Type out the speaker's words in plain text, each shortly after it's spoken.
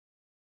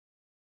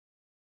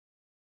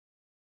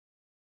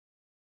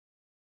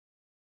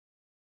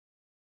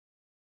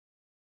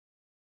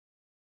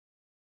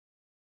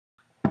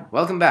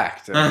Welcome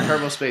back to the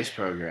Kerbal Space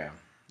Program.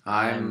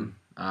 I'm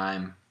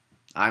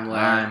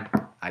Lair.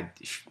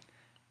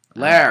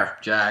 Lair.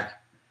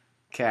 Jack.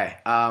 Okay.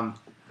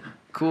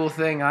 Cool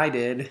thing I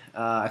did.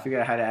 I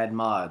figured out how to add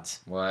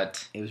mods.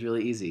 What? It was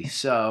really easy.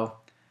 So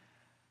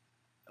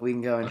we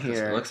can go in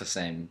here. It looks the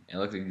same. It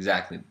looks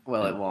exactly.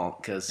 Well, it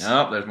won't because.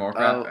 Nope. There's more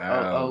crap.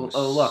 Oh!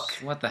 Look.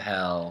 What the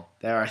hell?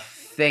 There are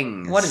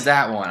things. What is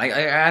that one?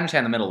 I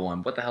understand the middle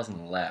one. What the hell's on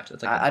the left?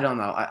 It's like I don't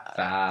know.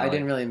 I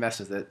didn't really mess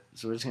with it,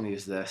 so we're just gonna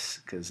use this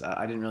because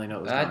I didn't really know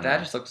what was going on. That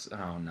just looks.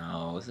 Oh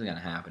no! This is gonna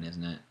happen,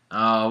 isn't it?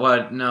 Oh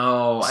what?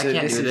 No! I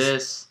can't do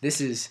this.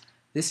 This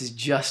is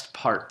just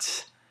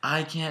parts.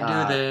 I can't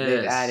do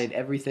this. They've added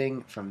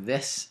everything from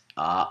this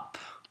up.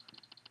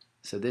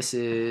 So this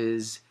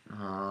is.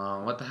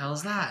 What the hell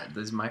is that?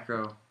 There's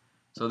micro.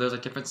 So there's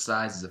like different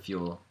sizes of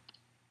fuel.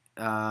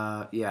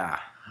 Yeah.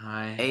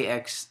 Hi.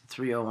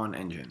 AX301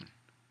 engine.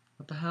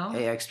 What the hell?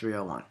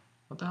 AX301.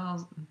 What the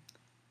hell?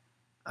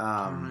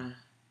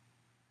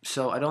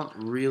 So I don't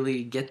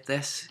really get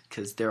this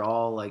because they're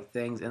all like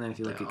things, and then if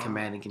you look at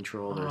command and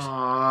control, there's.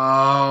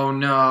 Oh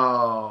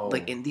no!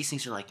 Like, and these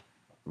things are like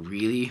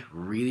really,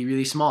 really,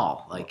 really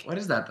small. Like, what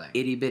is that thing?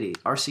 Itty bitty.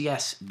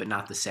 RCS, but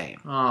not the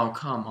same. Oh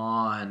come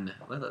on!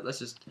 Let's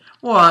just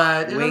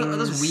what? Wings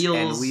those wheels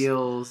and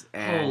wheels.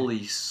 And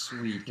holy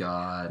sweet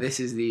God! This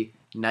is the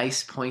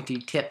nice pointy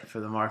tip for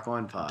the Mark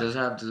 1 pod. Does it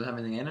have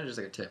anything in it? Or just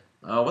like a tip?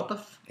 Oh, what the?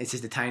 It's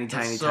just a tiny,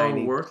 tiny, so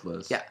tiny.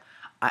 Worthless. Yeah,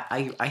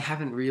 I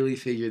haven't really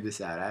figured this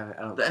out. I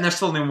don't. And there's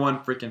still only one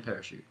freaking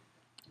parachute.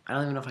 I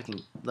don't even know if I can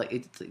like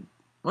it's. Like,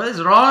 what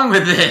is wrong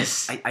with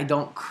this? I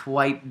don't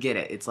quite get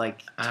it. It's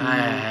like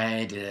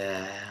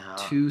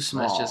too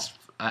small. Let's just.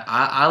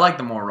 I like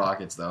the more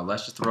rockets though.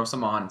 Let's just throw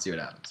some on and see what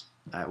happens.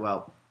 All right.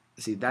 Well,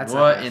 see that's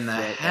what not in the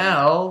fit,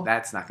 hell?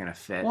 That's not gonna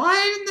fit.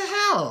 What in the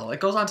hell? It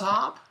goes on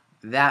top.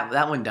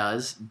 That one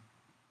does.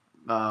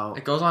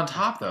 It goes on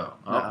top though.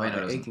 Oh no, wait,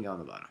 no, it can go on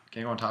the bottom.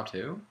 Can it go on top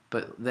too?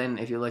 But then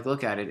if you like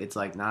look at it, it's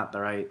like not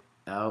the right.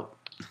 Oh.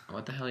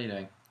 What the hell are you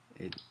doing?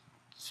 It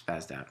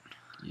spazzed out.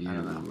 You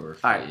were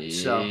face. All right,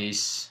 so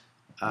what's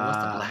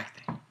the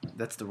black thing?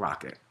 That's the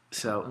rocket.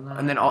 So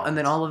and then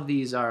all of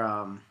these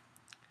are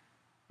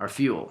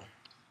fuel.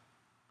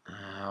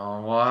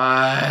 Oh,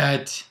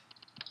 what?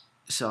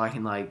 So I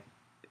can like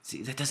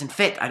see that doesn't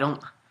fit. I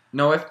don't.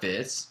 No, it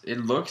fits. It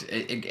looks.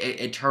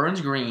 It turns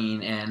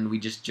green, and we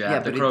just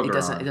jab the Kroger it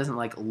doesn't. on. It doesn't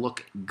like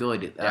look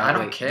good. Yeah, I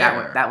don't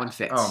care. That one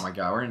fits. Oh my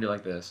God, we're gonna do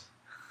like this.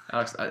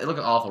 Alex, it looks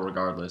awful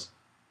regardless.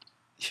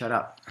 Shut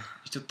up.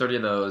 Just do 30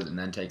 of those and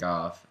then take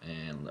off.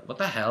 And what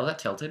the hell? Is that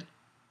tilted?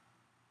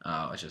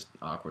 Oh, it's just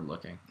awkward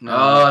looking. No.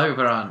 Oh, I think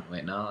we put it on.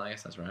 Wait, no, I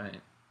guess that's right.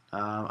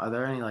 Are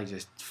there any like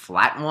just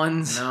flat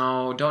ones?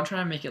 No, don't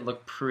try and make it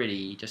look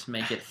pretty. Just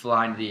make it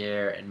fly into the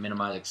air and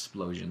minimize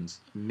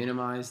explosions.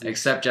 Minimize.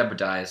 Except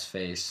Jebediah's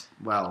face.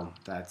 Well,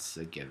 that's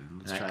a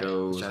given. That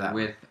goes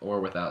with or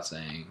without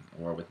saying,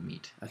 or with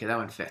meat. Okay, that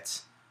one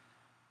fits.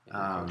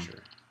 Sure.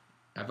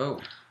 I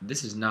vote.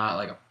 This is not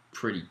like a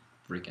pretty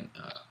freaking.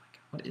 Oh my God,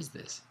 what is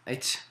this?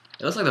 It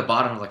looks like the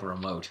bottom of like a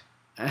remote.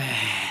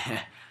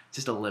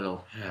 Just a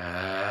little.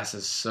 This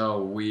is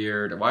so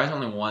weird. Why is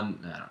only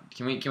one?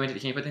 Can you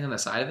put things on the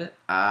side of it?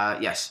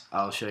 Yes,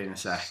 I'll show you in a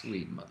sec.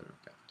 Sweet mother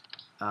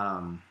of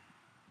God.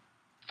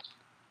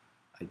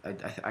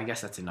 I guess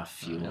that's enough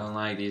fuel. I don't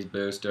like these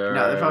boosters.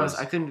 No, the problem is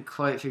I couldn't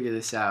quite figure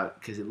this out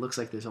because it looks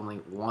like there's only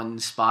one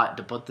spot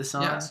to put this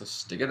on. Yeah, so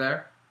stick it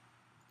there.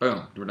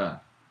 Boom, we're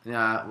done.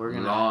 Yeah, we're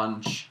gonna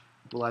launch.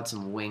 We'll add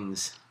some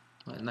wings.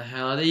 What in the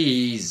hell are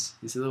these?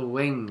 These are the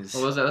wings.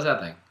 What was that? What's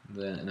that thing?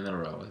 In the middle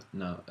row.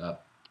 No,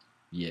 up.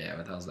 Yeah,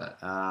 what the hell's that?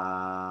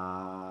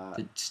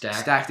 The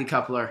stack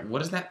decoupler.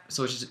 What is that?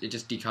 So it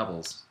just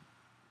decouples.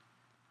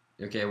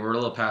 Okay, we're a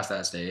little past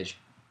that stage.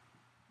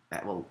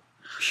 That will.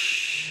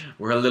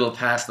 We're a little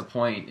past the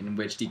point in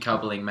which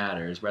decoupling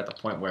matters. We're at the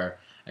point where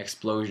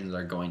explosions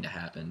are going to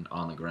happen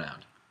on the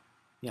ground.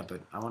 Yeah,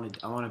 but I want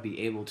to be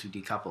able to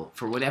decouple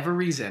for whatever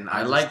reason.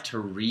 I like to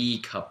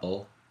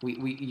recouple.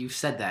 You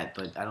said that,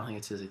 but I don't think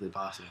it's physically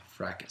possible.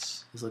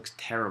 Fracas. This looks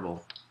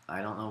terrible.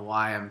 I don't know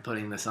why I'm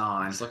putting this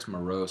on. This looks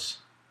morose.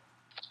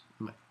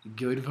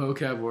 Good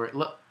vocab word.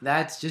 Look,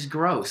 that's just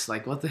gross.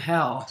 Like, what the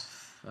hell?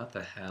 What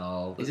the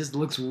hell? It just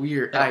looks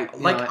weird.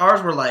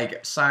 Ours were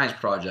like science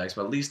projects,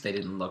 but at least they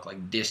didn't look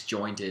like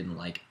disjointed and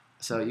like.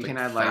 So you can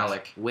add phallic.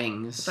 like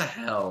wings. What the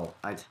hell?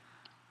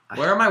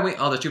 Where are my wings?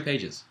 Oh, there's 2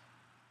 pages.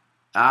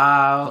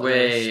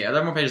 Wait, are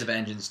there more pages of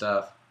engine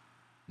stuff?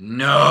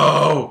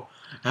 No,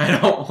 I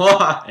don't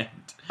want.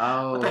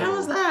 Oh, what the hell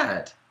is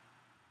that?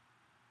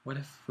 What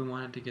if we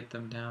wanted to get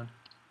them down?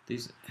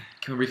 These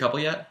can we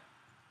recouple yet?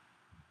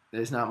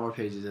 There's not more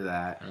pages of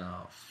that.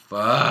 Oh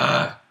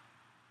fuck!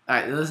 All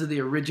right, those are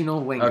the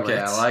original winglets. Okay,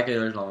 I like the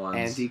original ones.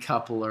 And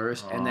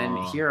decouplers, and then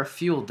here are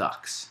fuel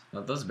ducts.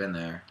 Well, those have been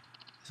there.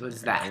 So what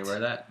is that? You wear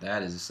that?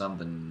 That is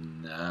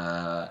something.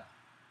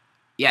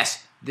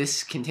 Yes,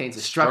 this contains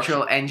a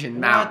structural engine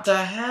mount. What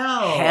the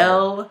hell?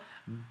 Hell,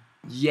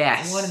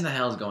 yes. What in the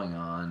hell is going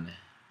on?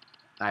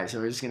 All right, so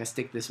we're just gonna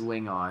stick this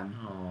wing on.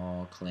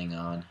 Oh,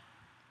 Klingon.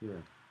 You're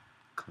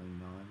a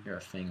Klingon. You're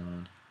a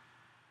Fingon.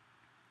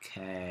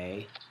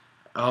 Okay.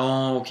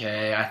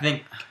 Okay, I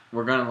think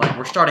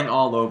we're starting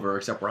all over,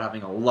 except we're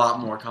having a lot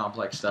more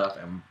complex stuff,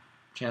 and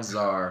chances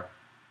are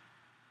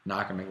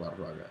not gonna make a lot of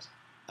progress.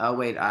 Oh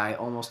wait, I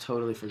almost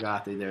totally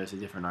forgot that there's a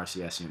different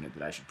RCS unit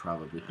that I should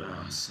probably put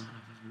on. Son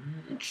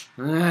of a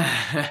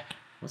bitch.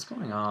 What's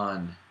going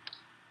on?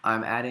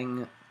 I'm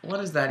adding. What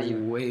is that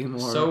even? Way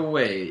more. So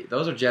wait,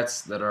 those are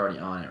jets that are already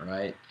on it,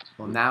 right?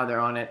 Well, now they're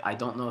on it. I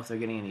don't know if they're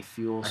getting any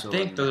fuel. I So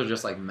think those are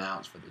just like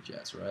mounts for the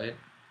jets, right?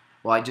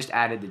 Well, I just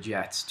added the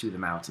jets to the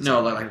mounts.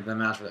 No, like the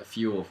mounts for the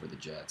fuel for the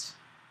jets.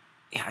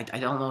 Yeah, I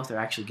don't know if they're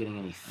actually getting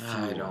any fuel.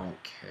 I don't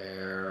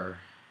care.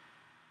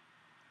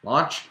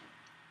 Launch.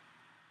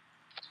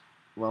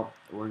 Well,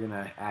 we're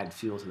gonna add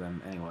fuel to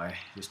them anyway,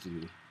 just to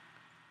be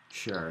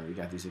sure. We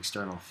got these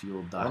external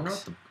fuel I wonder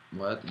ducts.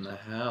 what in the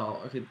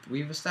hell? Okay,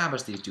 we've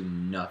established these do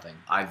nothing.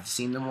 I've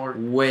seen them work.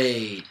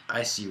 Wait,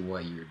 I see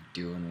what you're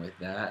doing with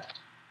that.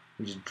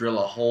 We just drill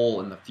a hole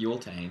in the fuel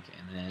tank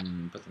and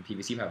then put some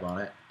PVC pipe on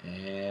it,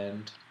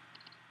 and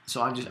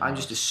So I'm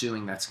just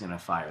assuming that's gonna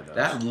fire those.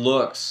 that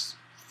looks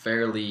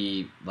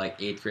fairly like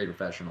 8th grade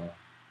professional.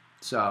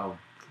 So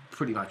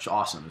pretty much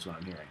awesome is what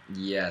I'm hearing.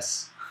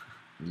 Yes.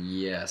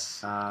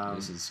 Yes.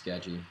 This is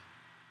sketchy.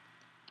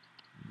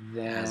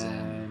 As in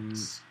Then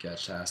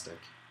sketchtastic.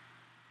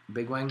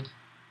 big wing.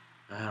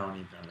 I don't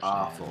even understand.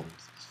 Awful.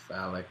 It's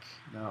phallic.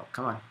 No,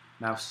 come on,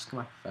 mouse, come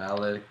on.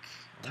 Phallic.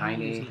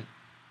 Tiny.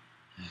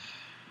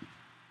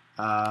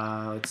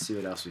 Let's see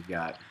what else we've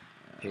got.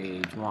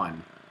 Page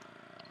 1.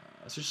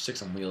 Let's just stick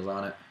some wheels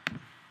on it.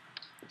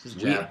 Just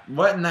Wheel- jab.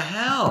 What in the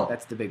hell?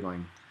 That's the big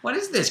wing. What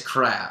is this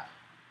crap?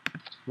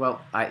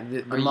 Well,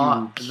 the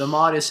Are the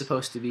mod is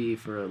supposed to be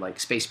for like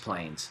space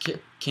planes.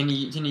 Can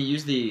you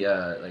use the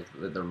like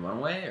the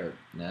runway or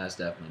no? That's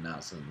definitely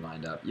not something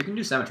lined up. You can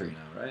do symmetry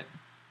now, right?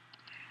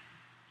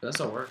 Does that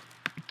still work?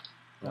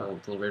 Little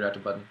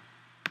radioactive button.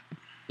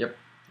 Yep,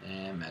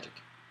 and magic.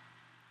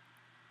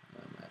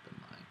 Map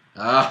and line.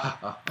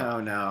 Ah. Oh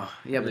no.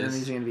 Yeah, but then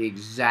these are gonna be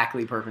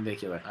exactly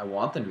perpendicular. I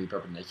want them to be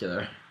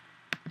perpendicular.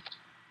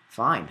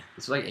 Fine.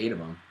 It's like 8 of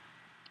them.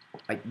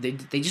 Like they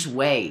just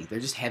weigh. They're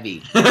just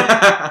heavy.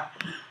 I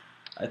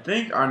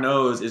think our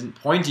nose isn't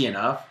pointy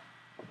enough.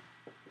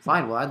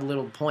 Fine. We'll add a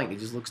little point. It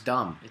just looks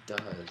dumb. It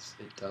does.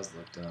 It does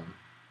look dumb.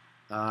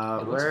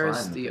 Where's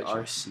fine in the the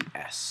picture.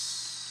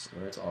 RCS?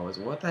 Where it's always,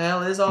 what the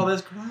hell is all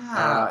this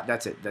crap?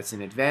 That's it. That's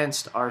an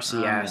advanced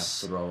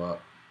RCS, Throw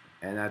up.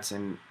 and that's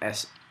an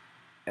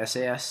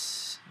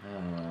SAS. I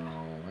don't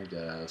know. I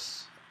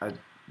guess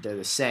They're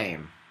the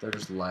same. they're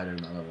just lighter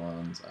than other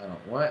ones. I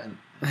don't. What?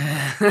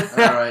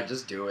 All right,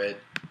 just do it.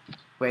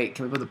 Wait,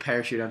 can we put the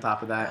parachute on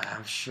top of that?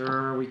 I'm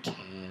sure we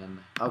can.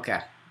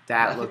 Okay,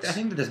 I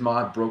think that this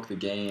mod broke the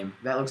game.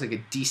 that looks like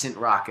a decent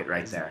rocket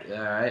right there.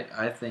 Yeah, right.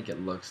 I think it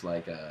looks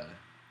like a.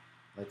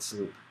 Let's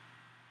see.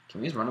 Can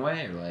we use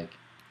runway or like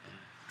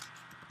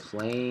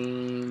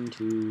Plane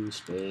to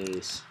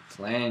space.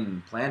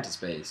 plan to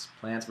space?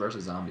 Plants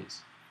versus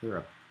zombies. You're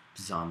a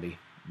zombie.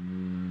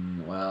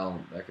 Well,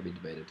 that could be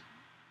debated.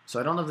 So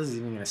I don't know if this is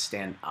even gonna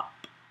stand up.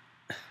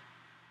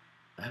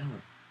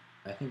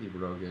 I think you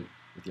broke it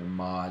with your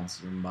mods,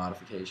 your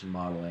modification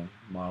modeling,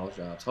 model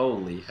shops.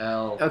 Holy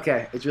hell!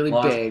 Okay, it's really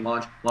Launch, big.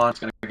 launch,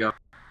 gonna go. All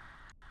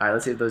right,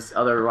 let's see if those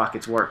other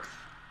rockets work.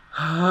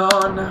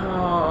 Oh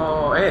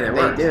no! Hey, they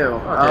work. They do.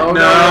 Okay. Oh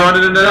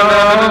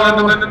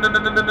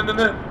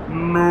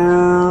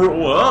No!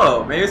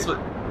 Whoa! Maybe it's.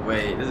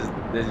 Wait, this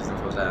isn't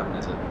supposed to happen,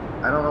 is it?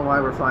 I don't know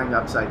why we're flying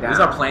upside down. This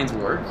is how planes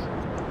work.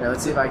 Yeah,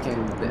 let's see if I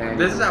can.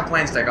 This is how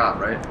planes take off,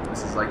 right?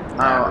 This is like. Oh,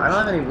 I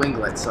don't have any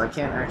winglets, so I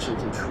can't actually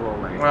control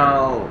anything.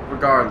 Well,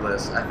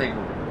 regardless, I think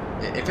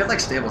if it like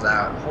stables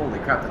out, holy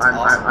crap, that's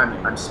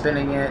awesome. I'm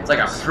spinning it. It's like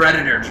a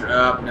predator.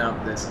 Oh no,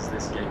 this is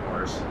getting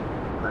worse.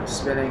 I'm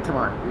spinning. Come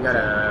on, we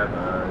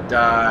gotta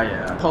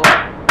Yeah. pull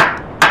up.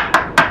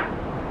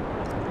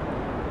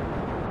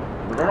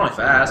 We're going really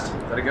fast. Is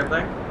that a good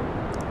thing?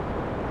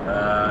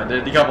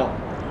 Did decouple.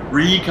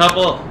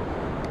 Recouple.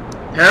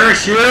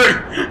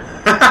 Parachute!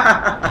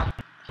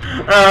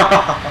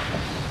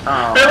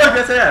 Oh. Hey, look,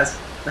 that's ass.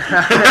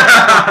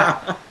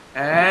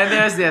 And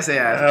there's the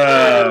SAS.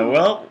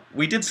 Well,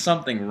 we did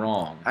something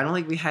wrong. I don't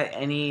think we had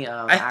any.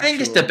 I think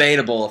it's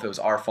debatable if it was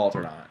our fault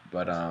or not,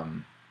 but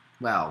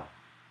Well,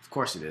 of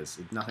course it is.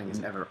 Nothing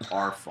is ever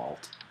our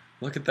fault.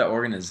 look at the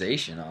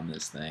organization on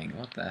this thing.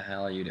 What the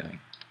hell are you doing?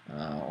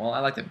 Well, I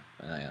like the.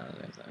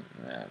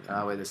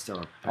 Oh wait, there's still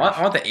a.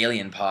 I want the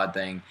alien pod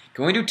thing.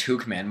 Can we do 2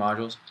 command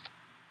modules?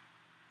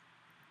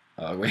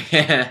 Oh, we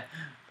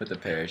put the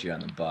parachute on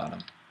the bottom.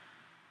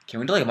 Can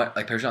we do like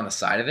parachute on the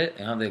side of it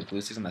and have the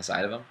glue sticks on the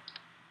side of them?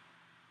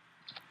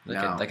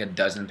 Like a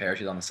dozen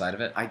parachutes on the side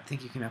of it? I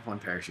think you can have one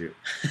parachute.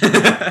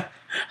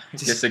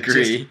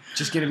 Disagree.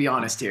 Just gonna be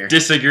honest here.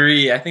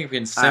 Disagree. I think we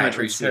can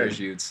symmetry let's see.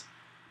 parachutes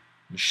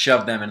and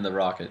shove them into the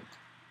rocket.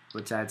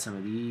 Let's add some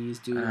of these,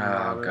 dude.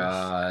 Oh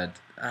god.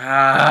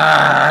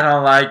 I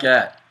don't like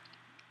it.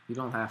 You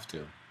don't have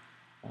to.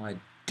 Oh, I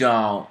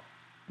don't.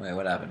 Wait,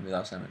 what happened? We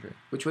lost symmetry.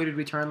 Which way did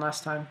we turn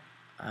last time?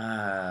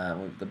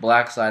 The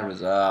black side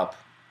was up,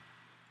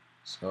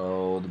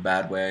 so the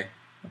bad way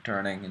of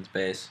turning in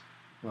space.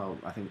 Well,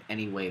 I think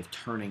any way of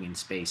turning in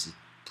space is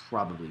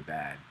probably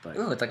bad, but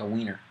Ooh, it's like a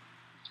wiener.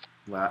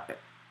 well,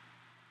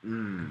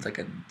 It's like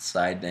a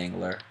side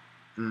dangler.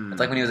 mm. It's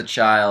like when he was a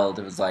child.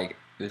 It was like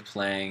he was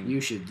playing.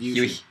 You should. He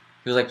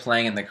was like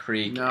playing in the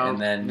creek, No,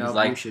 and then no, he's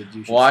like, you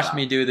should "Watch stop.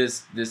 me do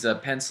this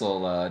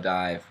pencil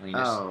dive." When he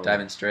just dive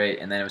in straight,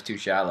 and then it was too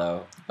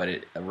shallow, but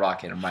a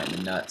rock hit him right in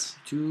the nuts.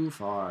 Too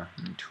far.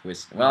 And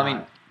twist. Well, I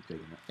mean,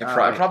 it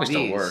probably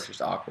still works.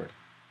 Just awkward.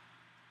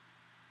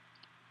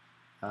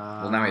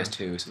 Well, now he has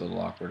two. It's a little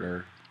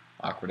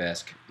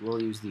awkward-esque.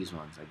 We'll use these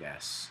ones, I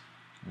guess.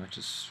 Let's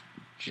just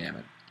jam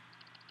it.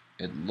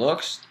 It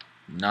looks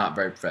not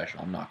very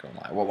professional. I'm not gonna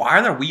lie. Well, why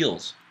are there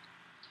wheels?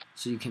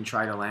 So you can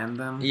try to land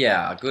them.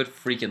 Yeah, good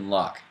freaking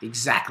luck.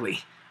 Exactly.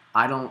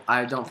 I don't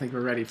think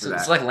we're ready for that.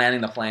 It's like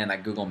landing the plane in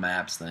that Google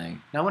Maps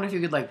thing. Now I wonder if you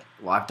could Well,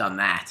 I've done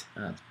that.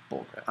 That's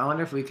bullcrap. I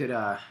wonder if we could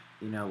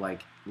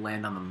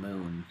land on the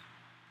moon.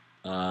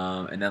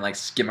 And then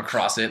skim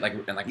across it,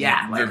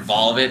 Yeah,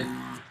 revolve it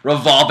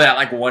at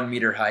like 1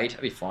 meter height.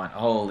 That'd be fun.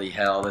 Holy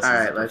hell, this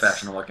is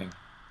professional looking.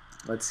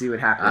 Let's see what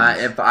happens.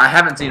 If I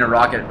haven't seen a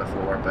rocket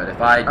before, but if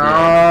I did,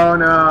 oh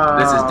no,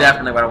 this is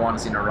definitely what I want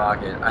to see in a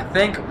rocket. I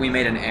think we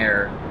made an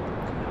error.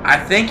 I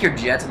think your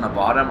jets on the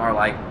bottom are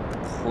like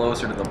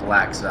closer to the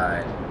black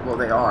side. Well,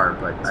 they are,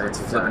 but it's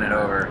flipping it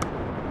over,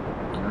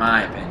 in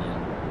my opinion.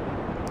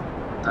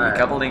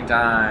 Decoupling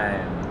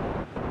time.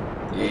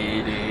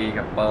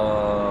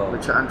 Decouple.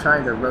 I'm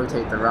trying to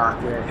rotate the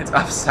rocket. It's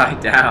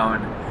upside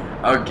down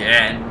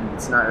again.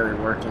 It's not really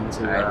working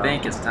too well. I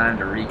think it's time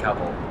to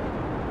recouple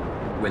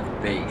with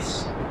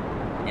base.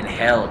 In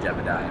hell,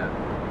 Jebediah.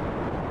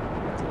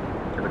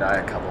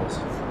 Jebediah couples.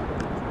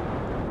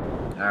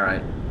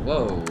 Alright.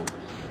 Whoa.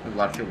 We have a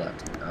lot of fuel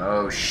left.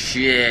 Oh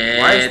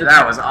shit.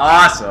 That was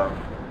awesome.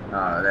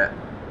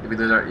 Did we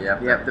lose our...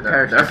 Yep, the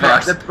parachute.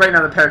 Right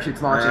now the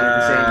parachute's launching at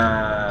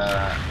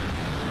the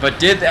same... But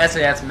did the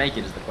SAS make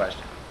it is the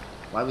question.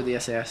 Why would the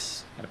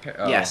SAS...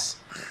 Yes.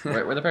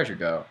 Where'd the parachute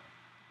go?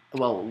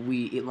 Well,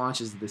 it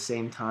launches at the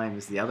same time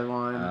as the other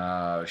one.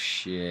 Oh,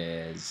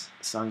 shiz.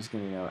 So I'm just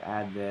going to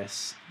add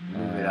this,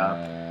 move it up.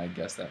 I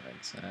guess that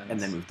makes sense. And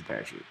then move the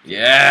parachute.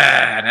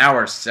 Yeah, now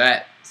we're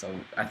set. So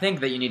I think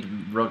that you need to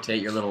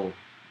rotate your little